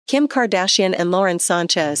Kim Kardashian and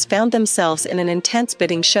Sánchez found themselves in an intense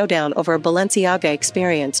bidding showdown over a Balenciaga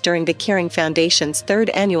experience during the Kering Foundation's third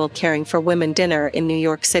annual Caring for Women dinner in New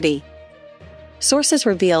York City. Sources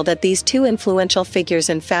reveal that these two influential figures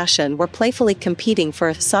in fashion were playfully competing for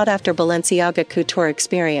a sought-after Balenciaga couture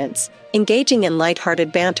experience, engaging in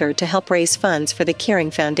light-hearted banter to help raise funds for the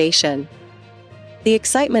Kering Foundation. The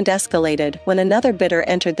excitement escalated when another bidder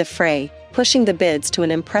entered the fray, pushing the bids to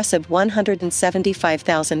an impressive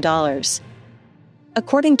 $175,000.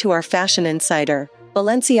 According to our fashion insider,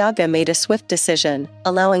 Balenciaga made a swift decision,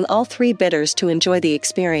 allowing all three bidders to enjoy the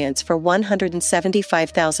experience for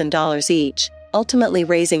 $175,000 each, ultimately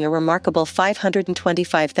raising a remarkable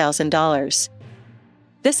 $525,000.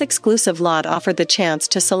 This exclusive lot offered the chance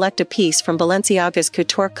to select a piece from Balenciaga's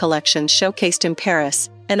couture collection showcased in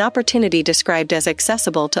Paris, an opportunity described as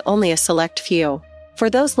accessible to only a select few. For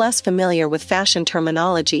those less familiar with fashion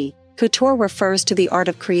terminology, couture refers to the art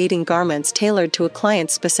of creating garments tailored to a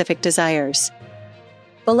client's specific desires.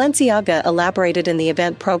 Balenciaga elaborated in the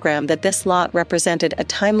event program that this lot represented a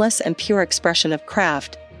timeless and pure expression of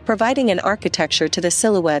craft, providing an architecture to the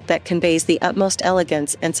silhouette that conveys the utmost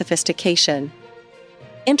elegance and sophistication.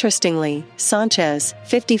 Interestingly, Sánchez,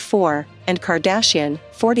 54, and Kardashian,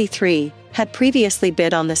 43, had previously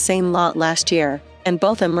bid on the same lot last year, and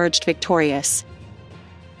both emerged victorious.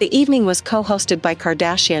 The evening was co-hosted by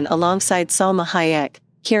Kardashian alongside Salma Hayek,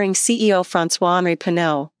 Kering CEO François-Henri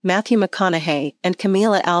Pinault, Matthew McConaughey, and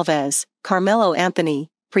Camila Alves, Carmelo Anthony,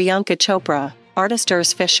 Priyanka Chopra, artist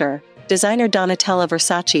Urs Fischer, designer Donatella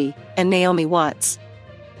Versace, and Naomi Watts.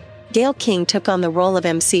 Gayle King took on the role of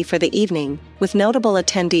MC for the evening, with notable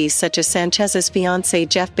attendees such as Sánchez's fiancé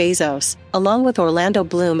Jeff Bezos, along with Orlando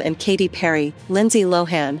Bloom and Katy Perry, Lindsay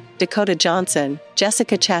Lohan, Dakota Johnson,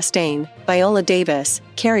 Jessica Chastain, Viola Davis,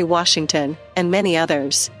 Kerry Washington, and many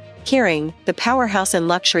others. Kering, the powerhouse in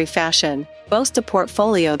luxury fashion, boasts a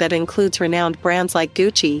portfolio that includes renowned brands like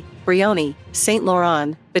Gucci, Brioni, Saint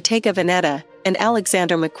Laurent, Bottega Veneta, and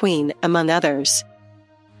Alexander McQueen, among others.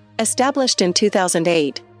 Established in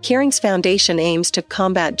 2008, Kering's foundation aims to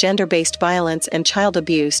combat gender-based violence and child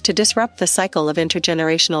abuse to disrupt the cycle of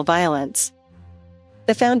intergenerational violence.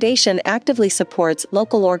 The foundation actively supports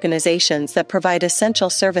local organizations that provide essential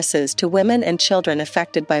services to women and children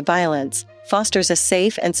affected by violence, fosters a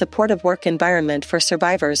safe and supportive work environment for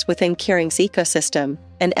survivors within Kering's ecosystem,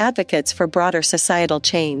 and advocates for broader societal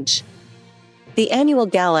change. The annual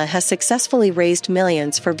gala has successfully raised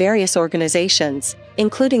millions for various organizations,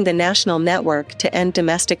 including the National Network to End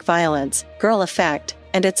Domestic Violence, Girl Effect,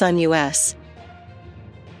 and its own U.S.